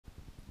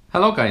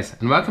Hello guys,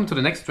 and welcome to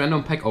the next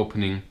random pack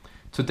opening.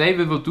 Today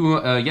we will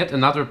do yet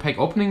another pack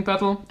opening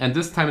battle, and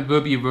this time it will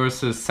be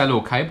versus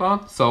Selo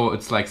Kaiba. So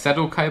it's like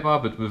Selo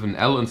Kaiba, but with an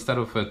L instead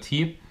of a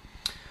T.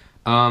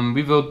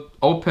 We will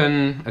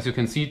open, as you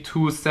can see,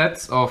 two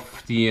sets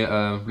of the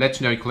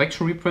Legendary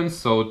Collection reprints,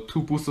 so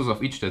two boosters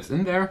of each that's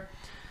in there.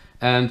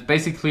 And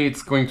basically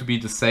it's going to be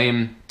the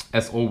same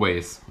as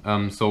always.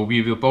 So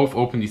we will both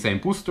open the same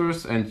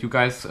boosters, and you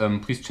guys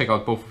please check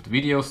out both of the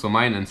videos, so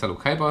mine and Selo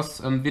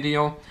Kaiba's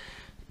video.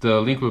 The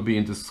link will be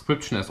in the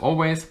description as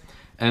always.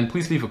 And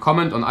please leave a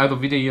comment on either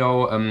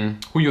video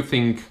who you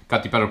think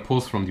got the better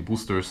pulls from the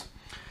boosters.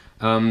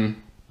 A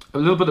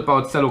little bit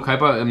about Selo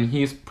Kaiba,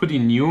 he is pretty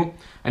new.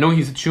 I know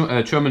he's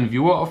a German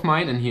viewer of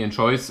mine and he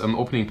enjoys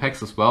opening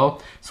packs as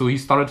well. So he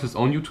started his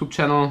own YouTube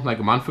channel like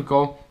a month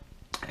ago.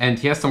 And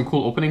he has some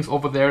cool openings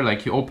over there,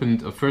 like he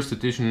opened a first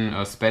edition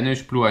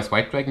Spanish Blue Eyes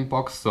White Dragon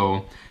box,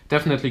 so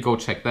definitely go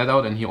check that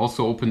out. And he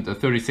also opened a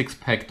 36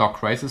 pack Dark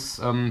Crisis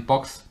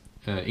box,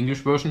 English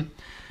version.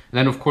 And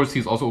then of course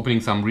he's also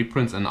opening some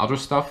reprints and other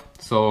stuff.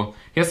 So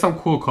he has some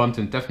cool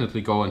content,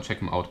 definitely go and check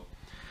him out.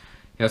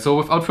 Yeah, so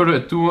without further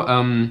ado,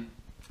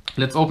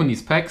 let's open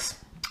these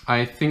packs.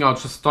 I think I'll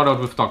just start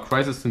out with Dark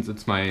Crisis since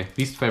it's my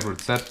least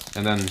favorite set,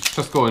 and then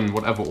just go in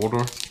whatever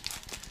order.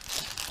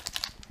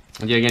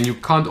 And yeah, again, you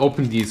can't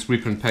open these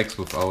reprint packs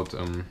without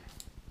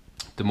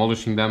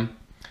demolishing them.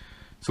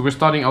 So we're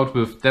starting out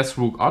with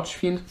Deathrook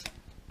Archfiend,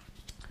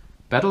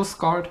 Battle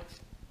Scarred,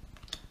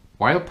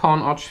 Wildpawn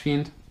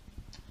Archfiend,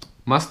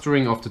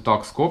 Mustering of the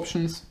Dark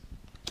Scorpions,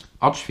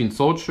 Archfiend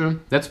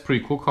Soldier, that's a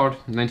pretty cool card,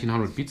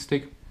 1900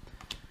 beatstick,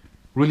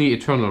 Really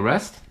Eternal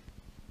Rest,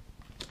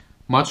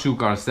 Machu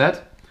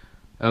Garzet.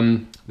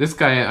 This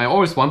guy, I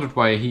always wondered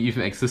why he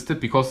even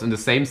existed, because in the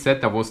same set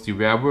there was the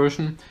rare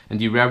version, and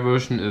the rare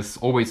version is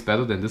always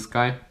better than this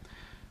guy.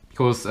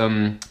 Because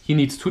he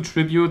needs 2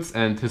 tributes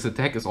and his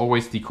attack is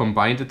always the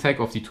combined attack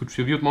of the 2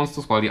 tribute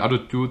monsters, while the other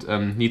dude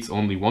needs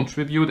only 1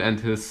 tribute, and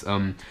his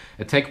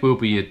attack will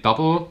be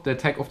double the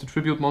attack of the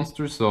tribute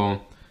monster.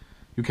 So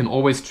you can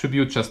always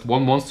tribute just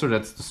 1 monster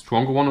that's the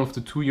stronger one of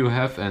the 2 you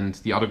have, and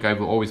the other guy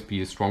will always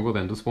be stronger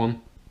than this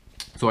one.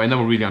 So I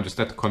never really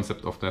understood the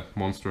concept of that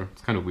monster.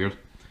 It's kind of weird.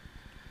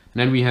 And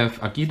then we have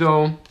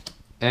YuGiOh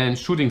and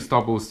Shooting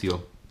Star Bow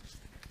Steel.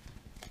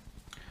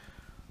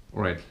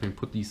 Alright, let me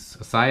put these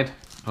aside.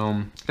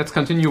 Let's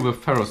continue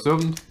with Pharaoh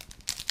Servant.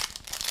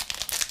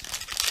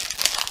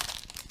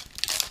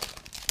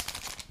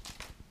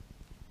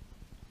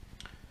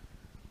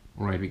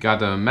 Alright, we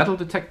got a Metal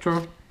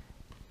Detector,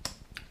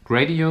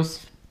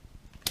 Gradius,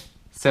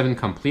 7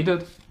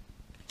 completed,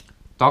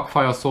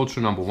 Darkfire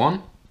Soldier number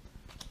 1,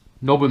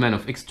 Nobleman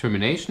of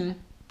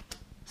Extermination,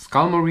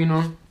 Skull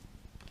Mariner,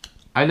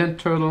 Island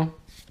Turtle,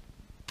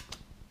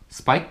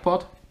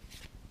 Spikebot,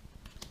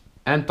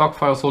 and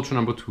Darkfire Soldier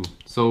number 2.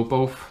 So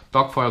both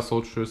Darkfire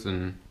Soldiers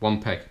in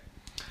 1 pack.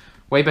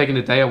 Way back in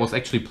the day I was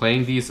actually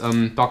playing these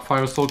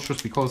Darkfire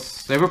Soldiers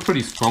because they were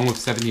pretty strong with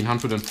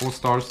 1700 and 4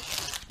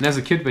 stars. And as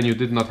a kid, when you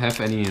did not have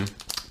any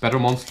better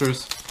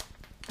monsters,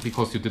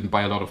 because you didn't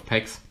buy a lot of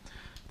packs,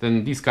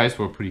 then these guys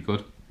were pretty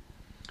good.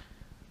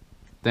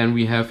 Then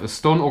we have a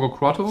Stone Ogre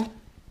Grotto,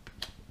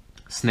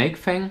 Snake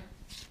Fang,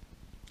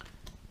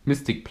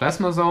 Mystic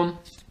Plasma Zone.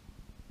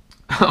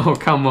 Oh,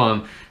 come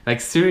on. Like,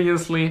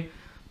 seriously?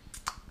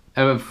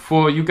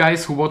 For you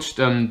guys who watched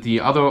the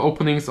other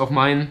openings of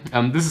mine,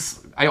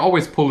 I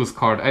always pull this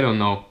card, I don't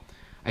know.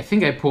 I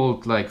think I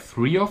pulled like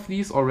 3 of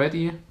these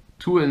already.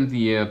 2 in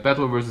the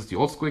battle versus the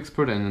Old School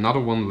Expert and another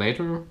one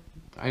later,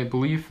 I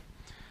believe.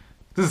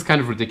 This is kind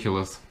of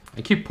ridiculous.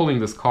 I keep pulling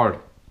this card.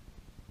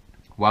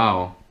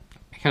 Wow.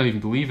 I can't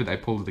even believe it, I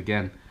pulled it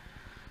again.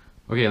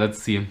 Okay,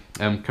 let's see.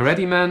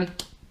 Karate Man.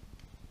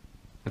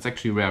 That's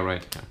actually rare,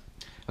 right? Yeah.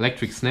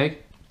 Electric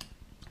Snake,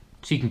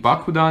 Chicken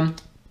Bakudan,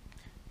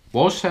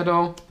 Wall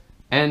Shadow,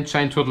 and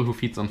Giant Turtle Who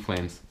Feeds on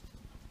Flames.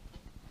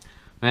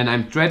 Man,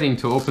 I'm dreading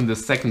to open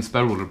this second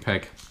Spell Ruler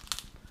pack.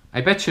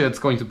 I bet you it's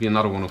going to be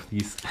another one of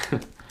these.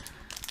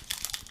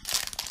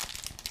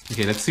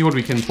 Okay, let's see what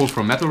we can pull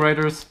from Metal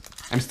Raiders.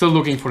 I'm still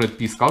looking for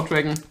the Skull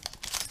Dragon.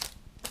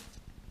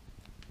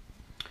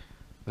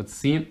 Let's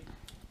see.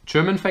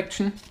 German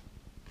Faction,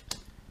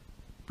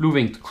 Blue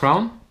Winged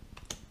Crown,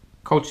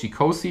 Kochi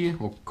Kosi,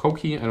 or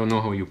Koki, I don't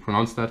know how you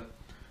pronounce that.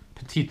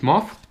 Petite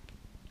Moth,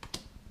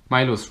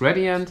 Milo's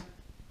Radiant,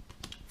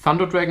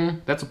 Thunder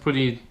Dragon, that's a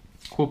pretty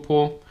cool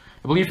pull.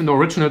 I believe in the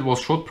original it was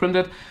short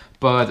printed,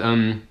 but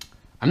I'm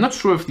not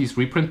sure if these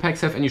reprint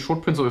packs have any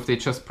short prints or if they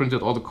just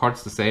printed all the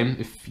cards the same.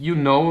 If you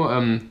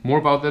know more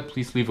about that,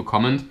 please leave a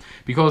comment.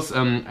 Because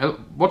I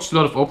watched a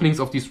lot of openings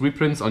of these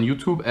reprints on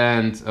YouTube,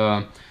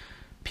 and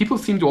people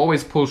seem to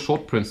always pull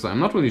short prints, so I'm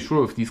not really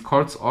sure if these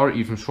cards are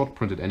even short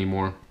printed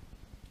anymore.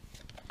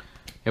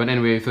 Yeah, but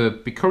anyway, we have a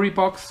Bikuri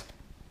box,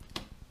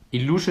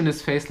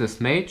 Illusionist Faceless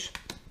Mage,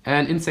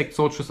 and Insect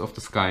Soldiers of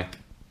the Sky.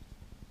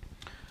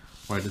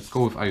 Alright, let's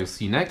go with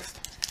IOC next.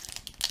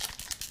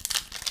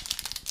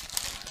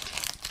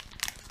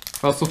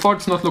 Well, so far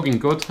it's not looking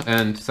good,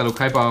 and Selo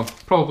Kaiba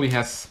probably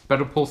has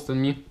better pulls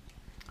than me.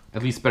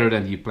 At least better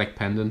than the Black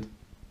Pendant.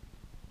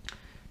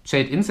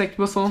 Jade Insect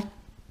Whistle,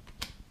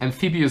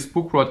 Amphibious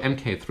Bookrod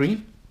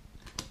MK3,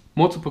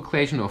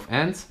 Multiplication of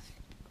Ants,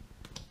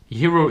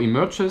 Hero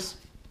Emerges,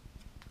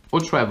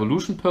 Ultra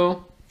Evolution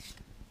Pearl,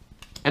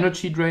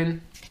 Energy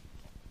Drain,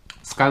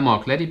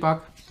 Skullmark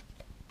Ladybug,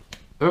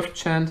 Earth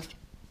Chant,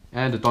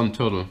 and a Dawn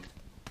Turtle.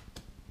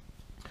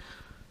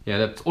 Yeah,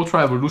 that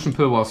Ultra Evolution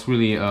Pearl was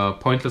really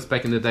pointless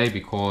back in the day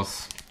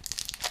because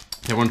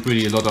there weren't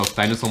really a lot of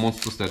dinosaur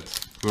monsters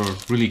that were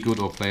really good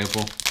or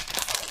playable.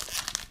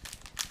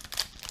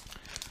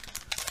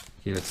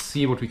 Okay, let's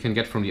see what we can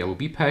get from the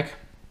LOB pack.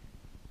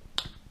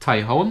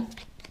 Tyhone,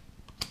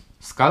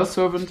 Skull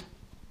Servant,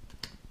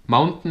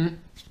 Mountain,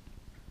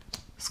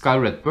 Skull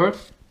Red Bird,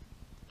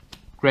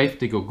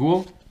 Gravedigger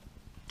Ghoul,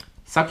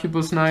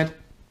 Succubus Knight,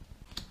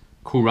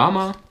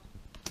 Kurama,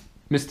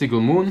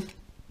 Mystical Moon,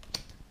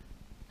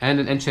 and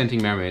an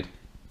Enchanting Mermaid.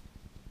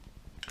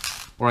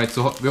 Alright,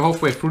 so we're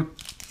halfway through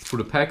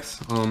the packs.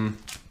 I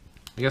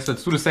guess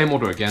let's do the same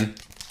order again.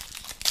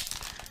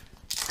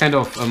 It's kind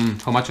of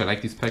how much I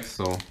like these packs,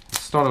 so let's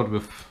start out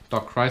with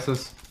Dark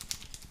Crisis.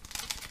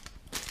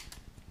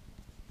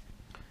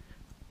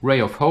 Ray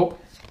of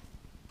Hope,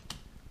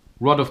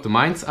 Rod of the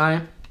Mind's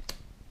Eye,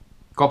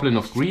 Goblin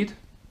of Greed,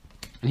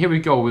 and here we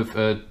go with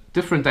a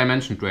different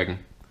dimension dragon.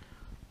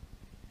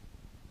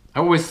 I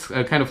always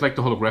kind of like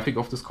the holographic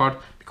of this card,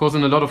 because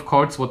in a lot of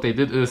cards what they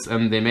did is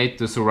they made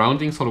the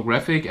surroundings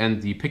holographic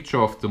and the picture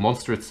of the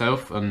monster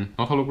itself not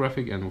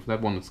holographic, and with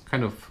that one it's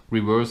kind of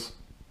reverse.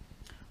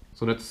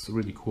 So that's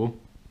really cool.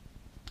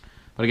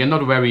 But again,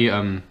 not a very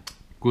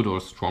good or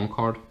strong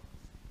card.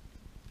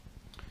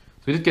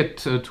 So we did get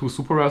 2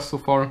 super rares so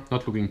far,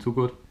 not looking too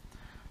good.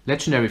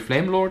 Legendary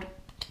Flame Lord,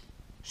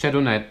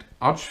 Shadow Knight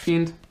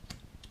Archfiend,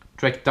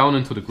 Dragged Down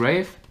into the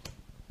Grave,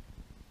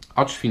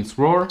 Archfiend's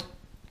Roar,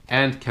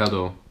 and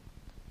Keldo.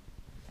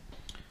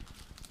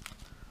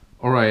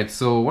 Alright,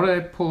 so what did I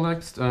pull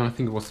next? I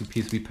think it was the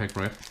PSV pack,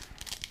 right?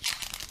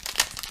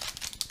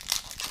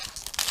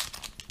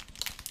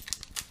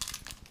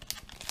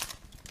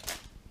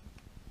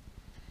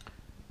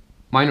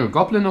 Minor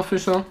Goblin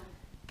Official,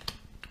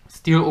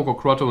 Steel Ogre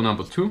Grotto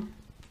number 2,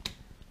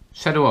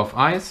 Shadow of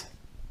Ice,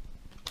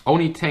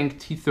 Oni Tank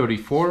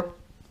T34,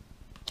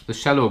 The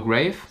Shallow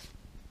Grave,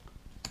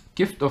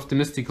 Gift of the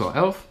Mystical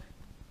Elf,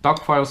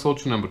 Darkfire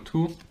Soldier number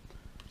 2,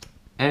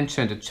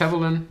 Enchanted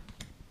Javelin,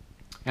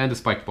 and the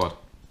Spiked Bot.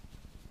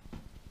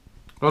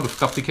 A lot of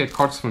duplicate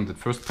cards from the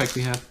first pack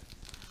we had.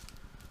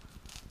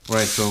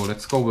 Alright, so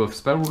let's go with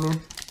Spell Ruler.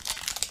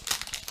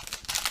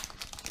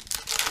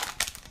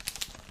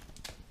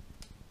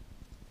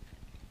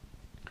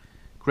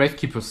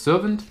 Gravekeeper's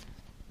Servant.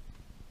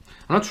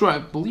 I'm not sure, I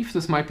believe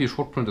this might be a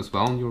short print as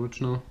well in the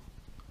original.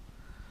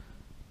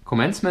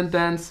 Commencement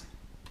Dance,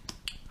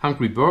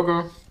 Hungry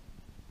Burger,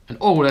 and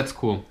oh, that's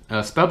cool,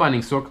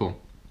 Spellbinding Circle.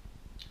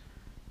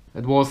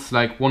 It was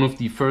like one of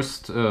the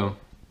first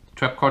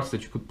trap cards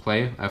that you could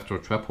play after a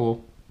trap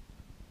hole.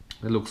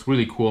 It looks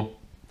really cool.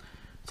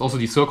 It's also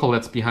the circle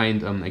that's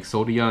behind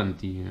Exodia and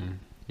the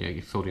yeah,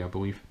 Exodia, I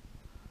believe.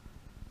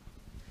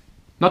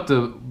 Not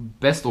the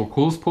best or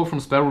coolest pull from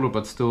Spell Ruler,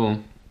 but still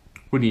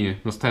really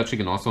nostalgic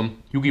and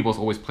awesome. Yugi was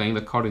always playing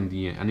that card in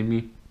the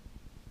anime.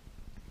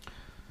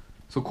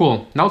 So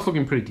cool. Now it's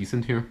looking pretty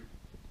decent here.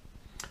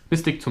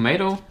 Mystic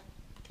Tomato,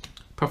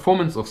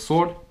 Performance of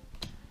Sword,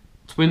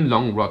 Twin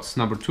Long Rods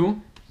number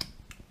 2,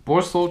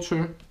 Boar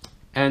Soldier,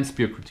 and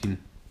Spear Cretin.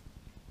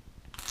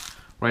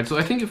 Right, so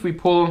I think if we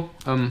pull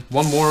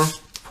one more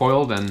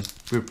foil, then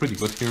we're pretty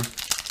good here.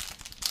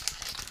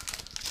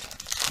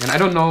 And I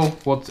don't know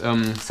what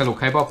Selo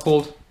Kaiba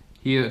pulled.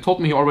 He told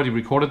me he already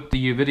recorded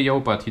the video,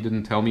 but he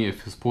didn't tell me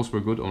if his pulls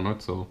were good or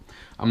not, so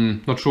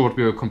I'm not sure what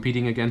we're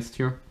competing against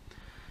here.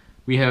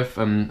 We have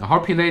a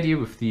Harpy Lady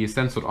with the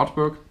censored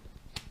artwork,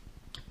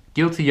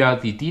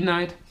 Guiltia the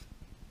D-Knight,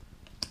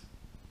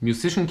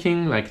 Musician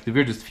King, like the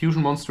weirdest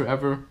fusion monster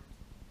ever.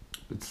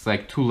 It's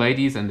like 2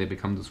 ladies and they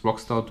become this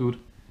rockstar dude.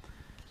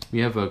 We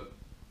have a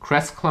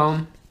Crest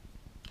Clown,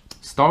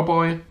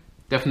 Starboy,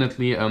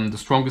 definitely the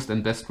strongest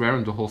and best rare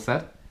in the whole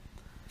set.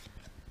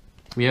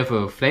 We have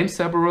a Flame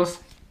Cerberus,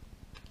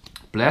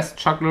 Blast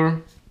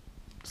Juggler.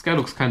 This guy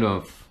looks kind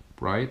of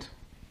bright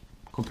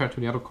compared to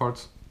the other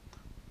cards.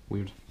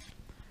 Weird.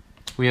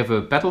 We have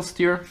a Battle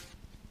Steer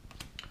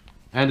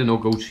and an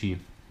Ogochi.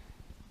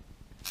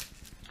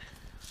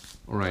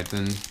 Alright,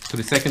 then to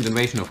the second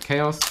Invasion of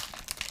Chaos.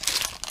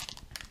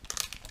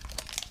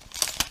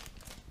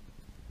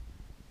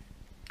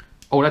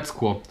 Oh, that's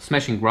cool.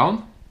 Smashing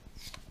Ground.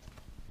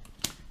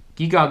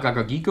 Giga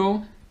Gaga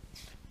Gigo.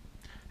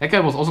 That guy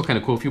was also kind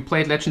of cool. If you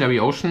played Legendary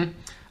Ocean,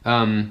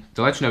 the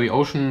Legendary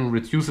Ocean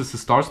reduces the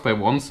stars by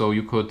 1, so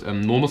you could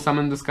normal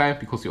summon this guy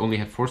because you only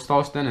had 4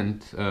 stars then,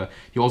 and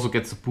he also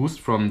gets a boost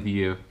from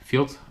the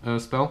field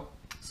spell.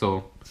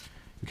 So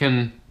you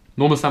can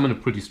normal summon a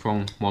pretty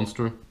strong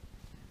monster.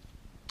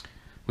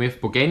 We have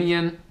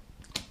Boganian,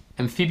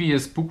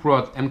 Amphibious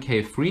Bookrod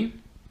MK3,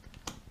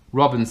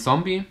 Robin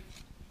Zombie,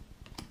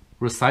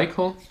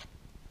 Recycle,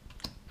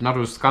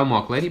 another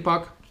Skullmark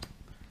Ladybug,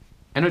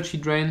 Energy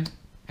Drain,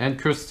 and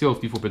Cursed Seal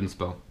of the Forbidden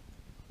Spell.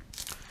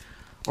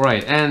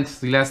 Alright, and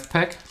the last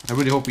pack. I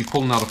really hope we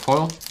pull another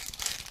foil.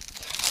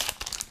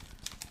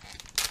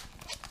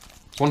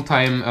 One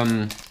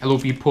time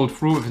LOB pulled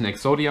through with an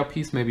Exodia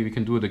piece, maybe we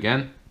can do it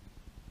again.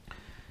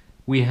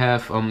 We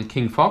have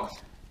King Fog,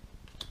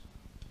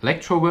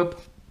 Electro Whip,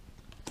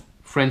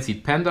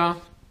 Frenzied Panda,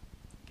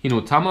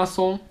 Hinotama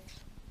Soul,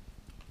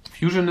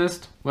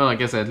 Fusionist, well I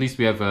guess at least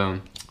we have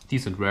a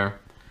decent rare.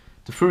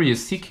 The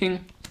Furious Sea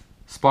King,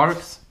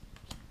 Sparks,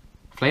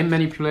 Flame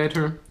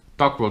Manipulator,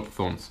 Dark World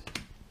Thorns.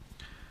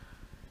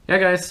 Yeah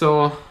guys,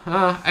 so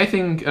I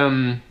think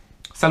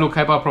Selo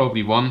Kaiba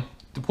probably won.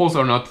 The pulls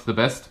are not the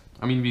best.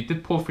 I mean, we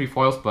did pull 3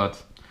 foils,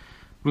 but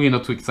really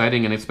not too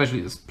exciting, and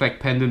especially this Black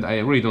Pendant, I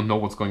really don't know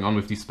what's going on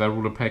with these Spell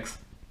Ruler packs.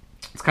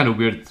 It's kind of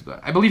weird.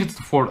 I believe it's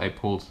the 4th I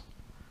pulled.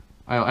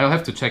 I'll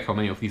have to check how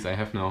many of these I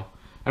have now.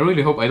 I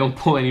really hope I don't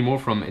pull any more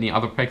from any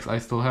other packs I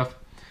still have.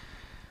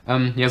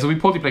 Yeah, so we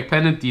pulled the Black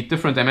Pendant, the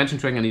Different Dimension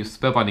Dragon, and the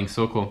Spellbinding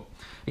Circle.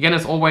 Again,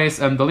 as always,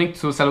 the link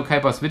to Selo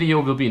Kaiba's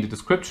video will be in the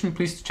description.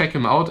 Please check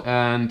him out,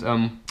 and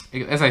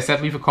as I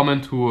said, leave a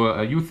comment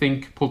who you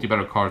think pulled the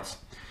better cards.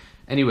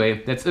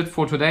 Anyway, that's it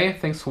for today.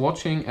 Thanks for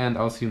watching, and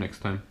I'll see you next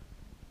time.